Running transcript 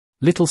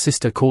Little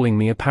sister calling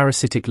me a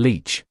parasitic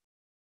leech.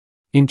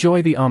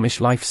 Enjoy the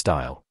Amish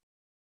lifestyle.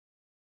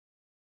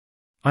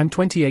 I'm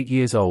 28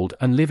 years old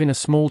and live in a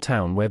small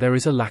town where there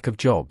is a lack of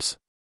jobs.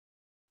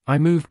 I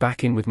moved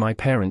back in with my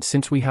parents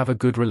since we have a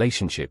good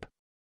relationship.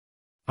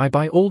 I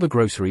buy all the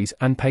groceries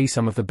and pay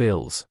some of the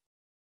bills.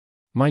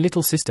 My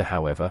little sister,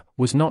 however,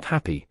 was not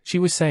happy. She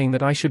was saying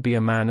that I should be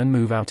a man and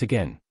move out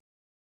again.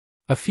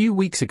 A few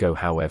weeks ago,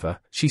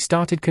 however, she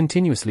started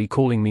continuously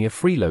calling me a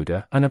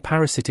freeloader and a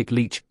parasitic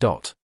leech.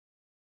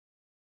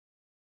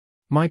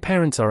 My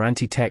parents are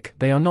anti-tech.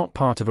 They are not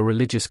part of a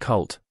religious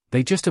cult.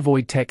 They just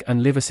avoid tech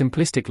and live a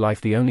simplistic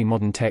life. The only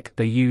modern tech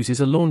they use is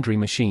a laundry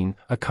machine,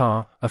 a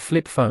car, a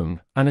flip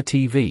phone, and a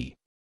TV.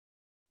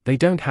 They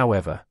don't,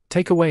 however,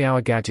 take away our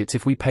gadgets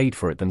if we paid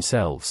for it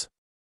themselves.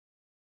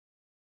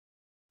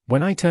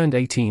 When I turned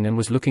 18 and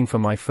was looking for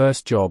my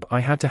first job,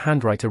 I had to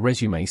handwrite a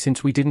resume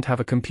since we didn't have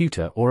a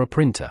computer or a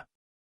printer.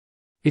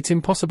 It's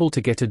impossible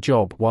to get a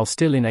job while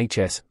still in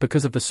HS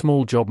because of the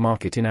small job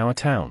market in our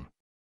town.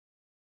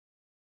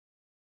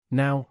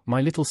 Now,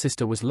 my little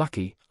sister was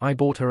lucky. I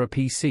bought her a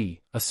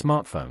PC, a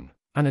smartphone,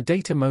 and a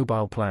data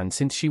mobile plan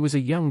since she was a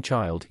young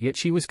child, yet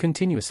she was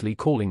continuously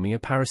calling me a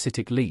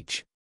parasitic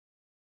leech.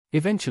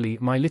 Eventually,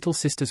 my little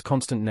sister's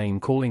constant name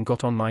calling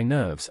got on my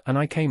nerves and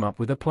I came up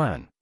with a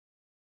plan.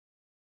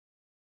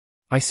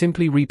 I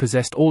simply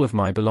repossessed all of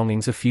my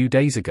belongings a few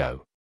days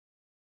ago.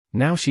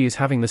 Now she is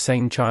having the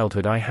same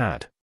childhood I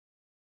had.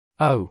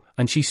 Oh,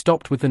 and she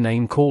stopped with the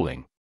name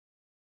calling.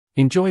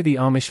 Enjoy the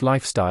Amish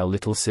lifestyle,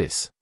 little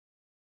sis.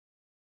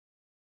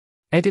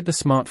 Edit: the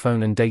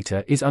smartphone and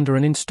data is under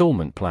an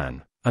installment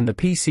plan, and the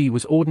PC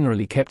was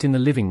ordinarily kept in the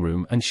living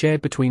room and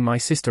shared between my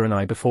sister and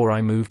I before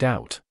I moved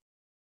out.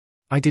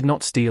 I did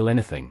not steal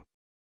anything.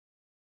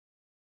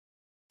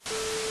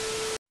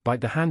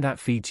 Bite the hand that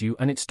feeds you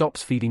and it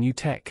stops feeding you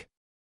tech.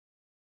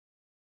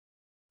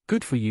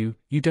 Good for you,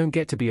 you don't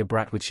get to be a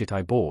brat with shit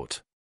I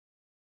bought.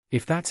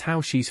 If that's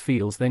how she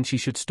feels, then she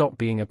should stop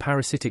being a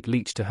parasitic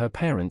leech to her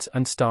parents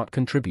and start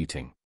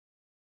contributing.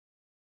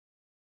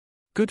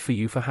 Good for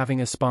you for having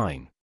a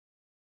spine.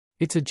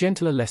 It's a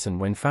gentler lesson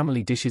when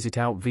family dishes it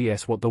out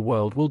vs what the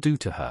world will do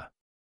to her.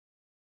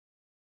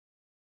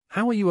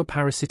 How are you a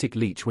parasitic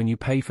leech when you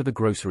pay for the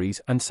groceries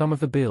and some of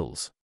the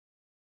bills?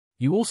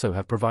 You also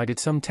have provided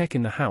some tech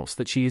in the house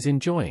that she is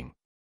enjoying.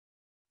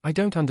 I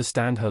don't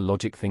understand her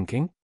logic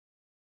thinking.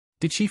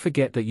 Did she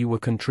forget that you were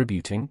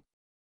contributing?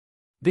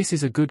 This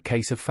is a good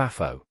case of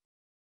FAFO.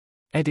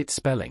 Edit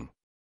spelling.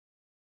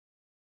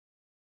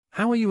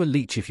 How are you a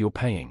leech if you're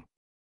paying?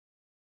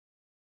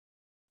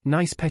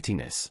 Nice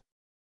pettiness.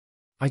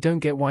 I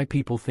don't get why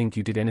people think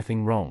you did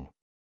anything wrong.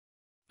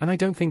 And I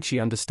don't think she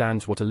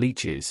understands what a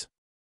leech is.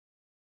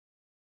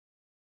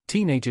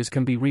 Teenagers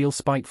can be real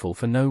spiteful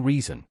for no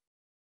reason.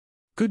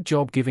 Good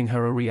job giving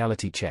her a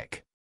reality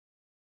check.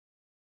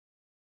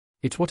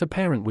 It's what a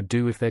parent would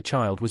do if their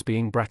child was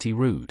being bratty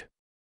rude.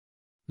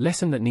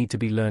 Lesson that need to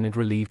be learned: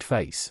 relieved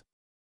face.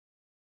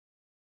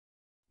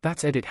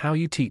 That's edit how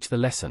you teach the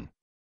lesson.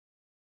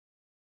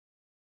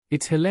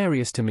 It's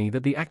hilarious to me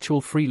that the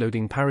actual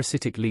freeloading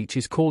parasitic leech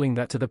is calling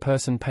that to the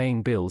person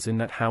paying bills in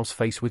that house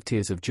face with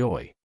tears of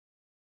joy.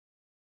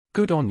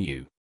 Good on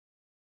you.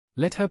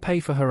 Let her pay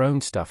for her own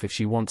stuff if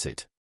she wants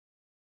it.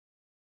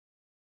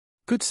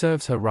 Good,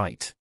 serves her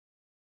right.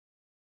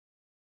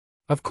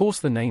 Of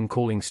course the name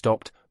calling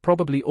stopped,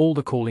 probably all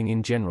the calling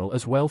in general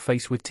as well,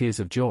 face with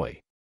tears of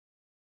joy.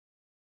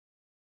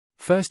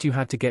 First you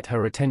had to get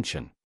her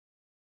attention.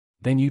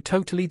 Then you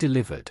totally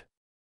delivered.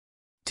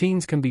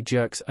 Teens can be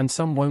jerks and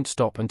some won't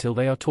stop until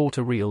they are taught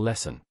a real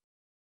lesson.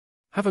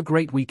 Have a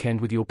great weekend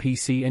with your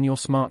PC and your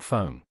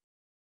smartphone.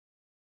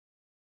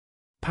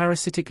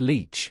 Parasitic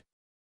leech.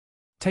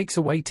 Takes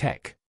away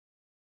tech.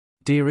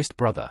 Dearest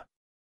brother.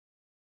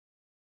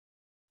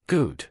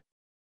 Good.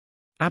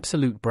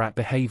 Absolute brat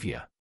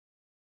behavior.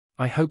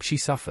 I hope she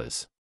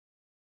suffers.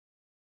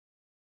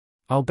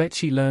 I'll bet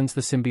she learns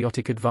the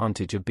symbiotic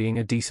advantage of being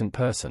a decent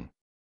person.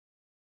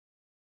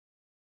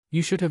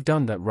 You should have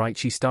done that right.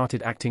 She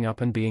started acting up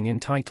and being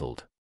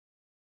entitled.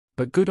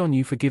 But good on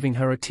you for giving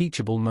her a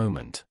teachable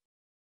moment.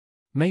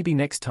 Maybe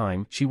next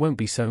time she won't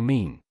be so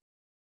mean.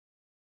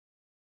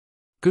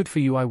 Good for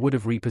you. I would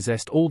have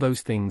repossessed all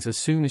those things as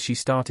soon as she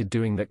started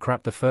doing that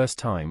crap the first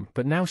time,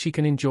 but now she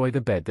can enjoy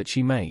the bed that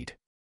she made.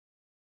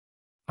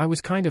 I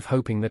was kind of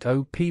hoping that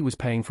OP was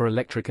paying for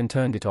electric and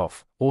turned it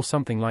off, or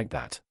something like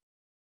that.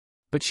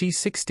 But she's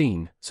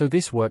 16, so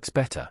this works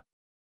better.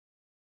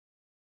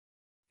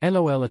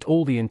 LOL at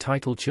all the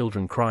entitled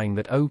children crying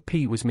that OP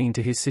was mean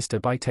to his sister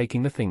by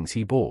taking the things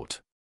he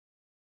bought.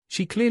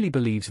 She clearly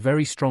believes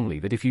very strongly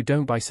that if you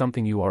don't buy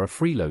something you are a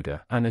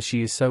freeloader, and as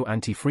she is so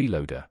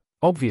anti-freeloader,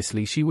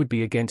 obviously she would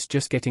be against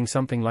just getting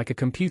something like a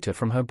computer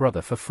from her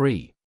brother for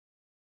free.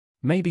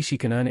 Maybe she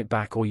can earn it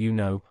back or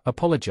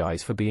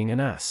apologize for being an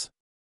ass.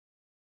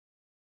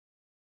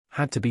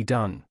 Had to be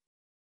done.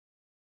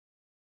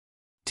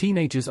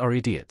 Teenagers are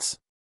idiots.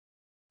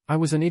 I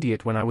was an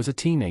idiot when I was a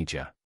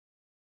teenager.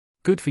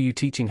 Good for you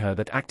teaching her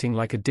that acting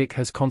like a dick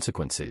has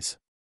consequences.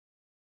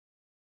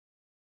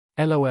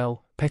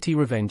 LOL, petty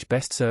revenge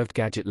best served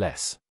gadget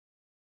less.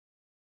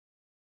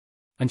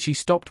 And she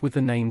stopped with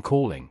the name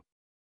calling.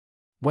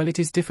 Well, it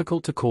is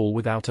difficult to call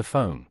without a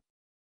phone.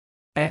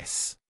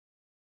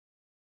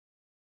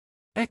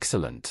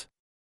 Excellent.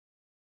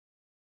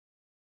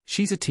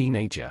 She's a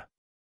teenager.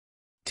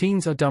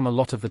 Teens are dumb a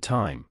lot of the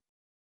time.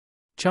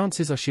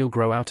 Chances are she'll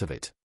grow out of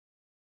it.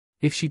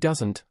 If she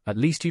doesn't, at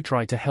least you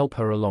try to help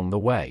her along the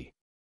way.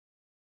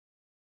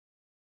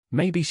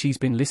 Maybe she's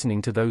been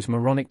listening to those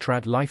moronic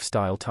trad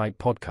lifestyle type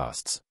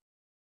podcasts.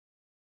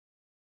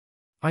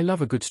 I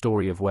love a good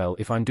story of, well,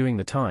 if I'm doing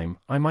the time,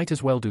 I might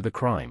as well do the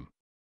crime.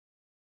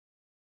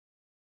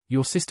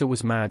 Your sister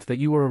was mad that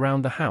you were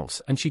around the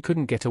house and she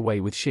couldn't get away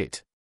with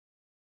shit.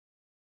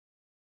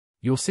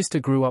 Your sister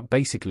grew up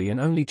basically an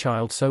only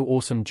child, so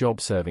awesome job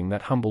serving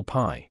that humble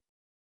pie.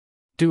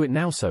 Do it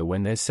now so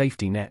when there's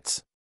safety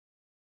nets.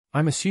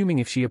 I'm assuming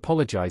if she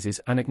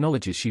apologizes and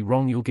acknowledges she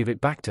wrong you'll give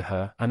it back to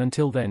her, and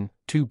until then,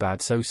 too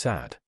bad so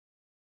sad.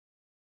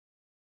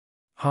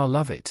 Ha,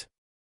 love it.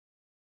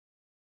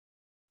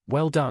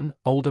 Well done,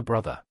 older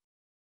brother.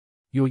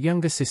 Your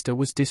younger sister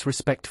was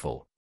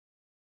disrespectful.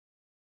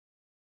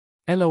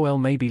 LOL,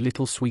 maybe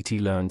little sweetie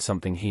learned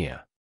something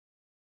here.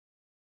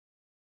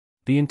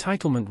 The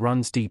entitlement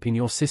runs deep in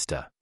your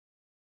sister.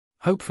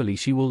 Hopefully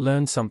she will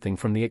learn something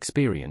from the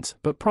experience,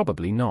 but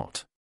probably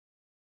not.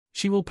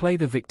 She will play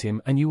the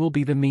victim and you will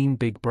be the mean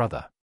big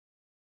brother.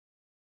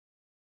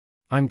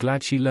 I'm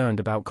glad she learned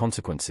about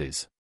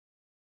consequences.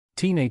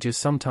 Teenagers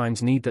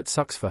sometimes need that.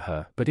 Sucks for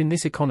her, but in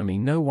this economy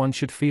no one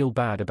should feel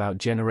bad about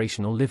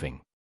generational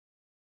living.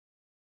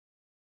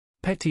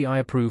 Petty, I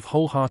approve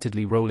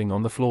wholeheartedly, rolling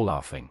on the floor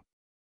laughing.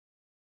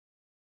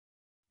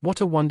 What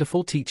a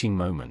wonderful teaching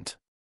moment.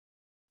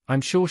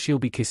 I'm sure she'll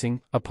be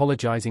kissing,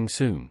 apologizing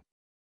soon.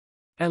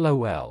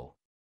 LOL.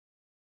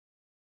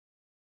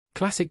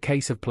 Classic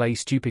case of play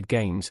stupid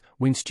games,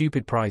 win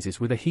stupid prizes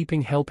with a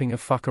heaping helping of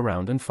fuck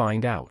around and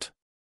find out.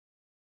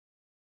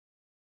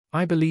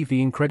 I believe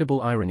the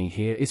incredible irony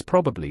here is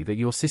probably that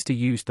your sister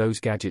used those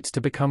gadgets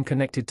to become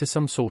connected to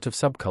some sort of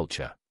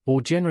subculture,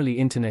 or generally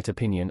internet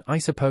opinion, I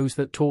suppose,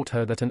 that taught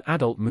her that an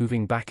adult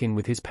moving back in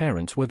with his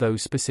parents were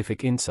those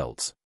specific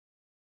insults.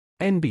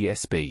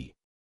 NBSB.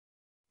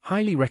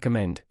 Highly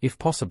recommend, if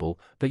possible,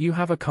 that you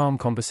have a calm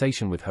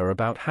conversation with her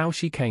about how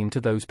she came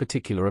to those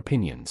particular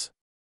opinions.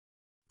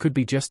 Could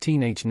be just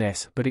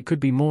teenage-ness, but it could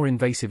be more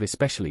invasive,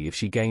 especially if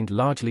she gained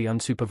largely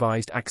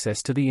unsupervised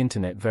access to the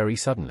internet very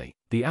suddenly.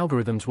 The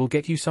algorithms will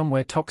get you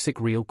somewhere toxic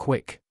real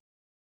quick.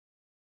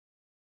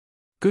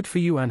 Good for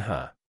you and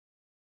her.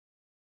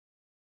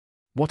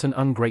 What an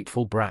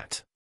ungrateful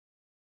brat.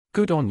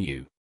 Good on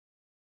you.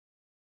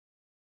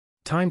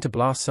 Time to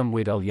blast some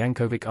Weird Al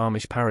Yankovic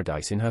Amish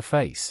paradise in her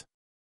face.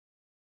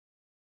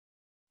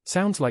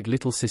 Sounds like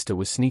little sister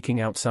was sneaking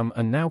out some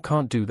and now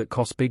can't do that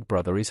 'cause big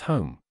brother is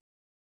home.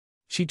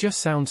 She just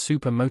sounds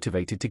super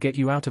motivated to get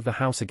you out of the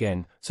house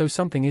again, so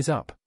something is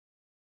up.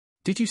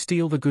 Did you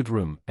steal the good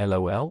room,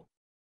 LOL?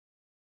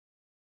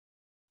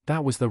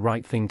 That was the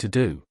right thing to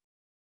do.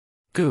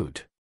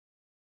 Good.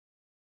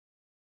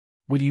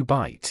 Will you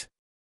bite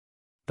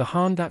the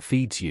hand that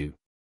feeds you?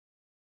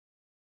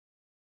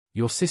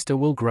 Your sister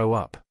will grow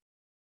up.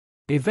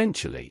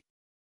 Eventually.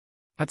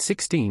 At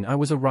 16 I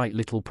was a right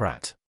little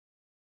prat.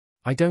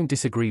 I don't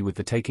disagree with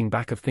the taking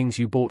back of things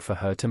you bought for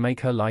her to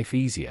make her life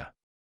easier.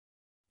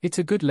 It's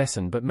a good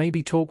lesson, but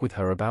maybe talk with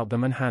her about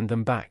them and hand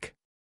them back.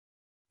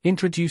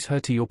 Introduce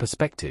her to your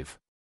perspective.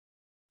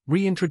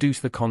 Reintroduce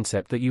the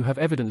concept that you have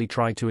evidently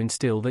tried to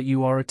instill, that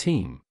you are a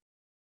team.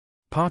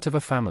 Part of a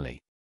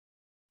family.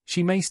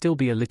 She may still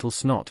be a little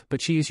snot,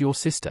 but she is your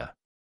sister.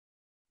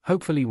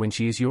 Hopefully when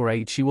she is your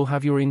age she will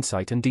have your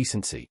insight and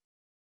decency.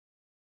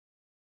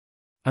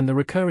 And the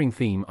recurring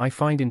theme I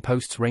find in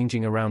posts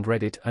ranging around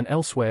Reddit and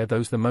elsewhere,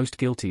 those the most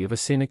guilty of a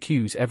sin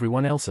accuse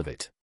everyone else of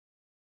it.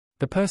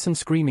 The person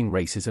screaming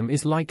racism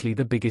is likely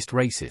the biggest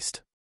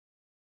racist.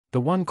 The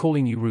one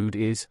calling you rude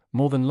is,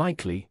 more than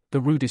likely, the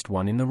rudest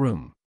one in the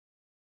room.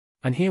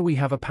 And here we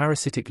have a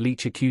parasitic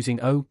leech accusing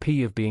OP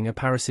of being a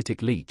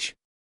parasitic leech.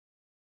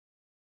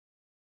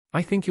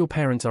 I think your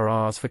parents are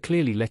ours for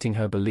clearly letting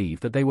her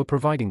believe that they were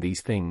providing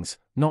these things,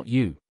 not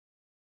you.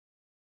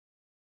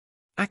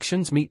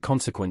 Actions meet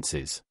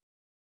consequences.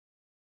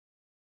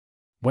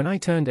 When I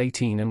turned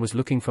 18 and was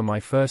looking for my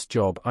first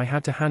job, I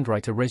had to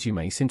handwrite a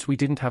resume since we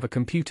didn't have a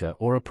computer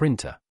or a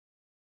printer.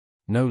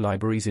 No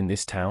libraries in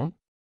this town?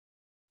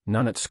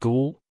 None at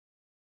school?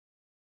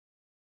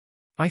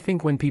 I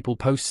think when people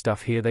post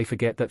stuff here they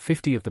forget that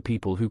 50 of the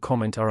people who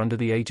comment are under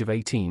the age of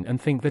 18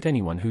 and think that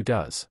anyone who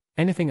does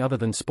anything other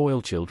than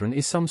spoil children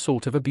is some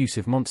sort of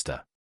abusive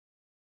monster.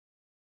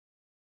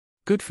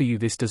 Good for you,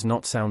 this does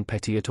not sound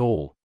petty at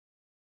all.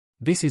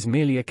 This is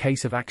merely a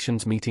case of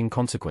actions meeting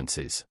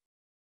consequences.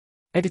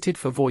 Edited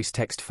for voice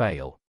text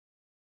fail.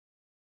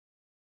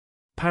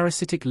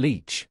 Parasitic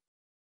leech.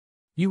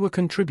 You were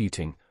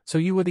contributing, so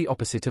you were the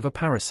opposite of a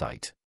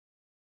parasite.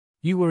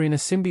 You were in a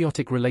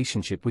symbiotic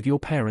relationship with your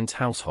parents'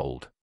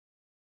 household.